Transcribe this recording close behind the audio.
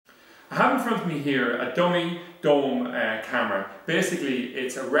I have in front of me here a dummy dome camera. Basically,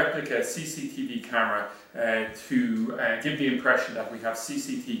 it's a replica CCTV camera to give the impression that we have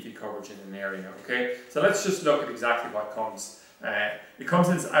CCTV coverage in an area. Okay, so let's just look at exactly what comes. It comes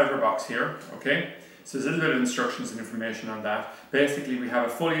in its outer box here. Okay, so there's a little bit of instructions and information on that. Basically, we have a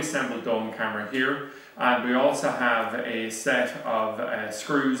fully assembled dome camera here, and we also have a set of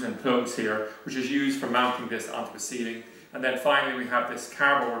screws and plugs here, which is used for mounting this onto the ceiling. And then finally we have this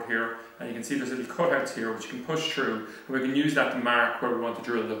cardboard here, and you can see there's little cutouts here which you can push through, and we can use that to mark where we want to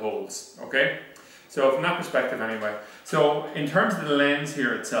drill the holes. Okay, so from that perspective anyway. So in terms of the lens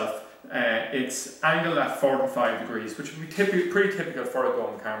here itself, it's angled at 45 degrees, which would be pretty typical for a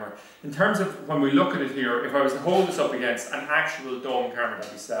dome camera. In terms of when we look at it here, if I was to hold this up against an actual dome camera that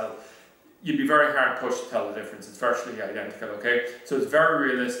we sell, you'd be very hard pushed to tell the difference. It's virtually identical, okay? So it's very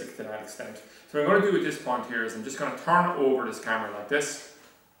realistic to that extent. So what I'm going to do at this point here is I'm just going to turn over this camera like this.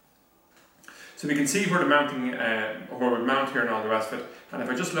 So we can see where the mounting, where we mount here and all the rest of it. And if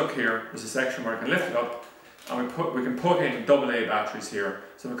I just look here, there's a section where I can lift it up, and we can put in AA batteries here.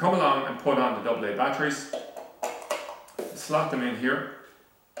 So we come along and put on the AA batteries, slot them in here.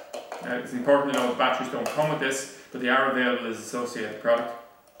 It's important to know the batteries don't come with this, but they are available as associated product.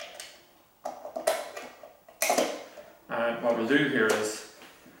 And what we'll do here is,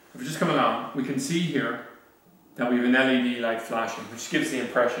 if we just come along, we can see here that we have an LED light flashing, which gives the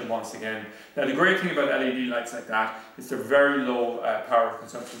impression once again. Now the great thing about LED lights like that is they're very low power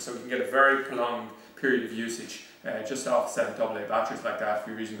consumption, so we can get a very prolonged period of usage just off a set of AA batteries like that if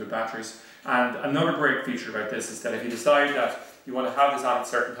you're using good batteries. And another great feature about this is that if you decide that you want to have this on at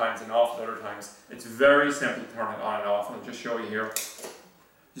certain times and off at other times, it's very simple to turn it on and off. And I'll just show you here.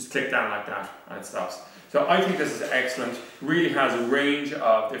 Just click down like that and it stops. So I think this is excellent. It really has a range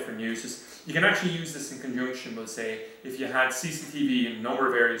of different uses. You can actually use this in conjunction, we'll say, if you had CCTV in a number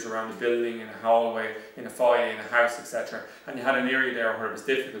of areas around the building, in a hallway, in a foyer, in a house, etc., and you had an area there where it was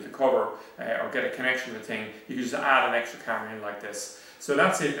difficult to cover or get a connection with a thing, you could just add an extra camera in like this. So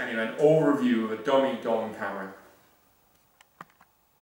that's it anyway, an overview of a dummy dome camera.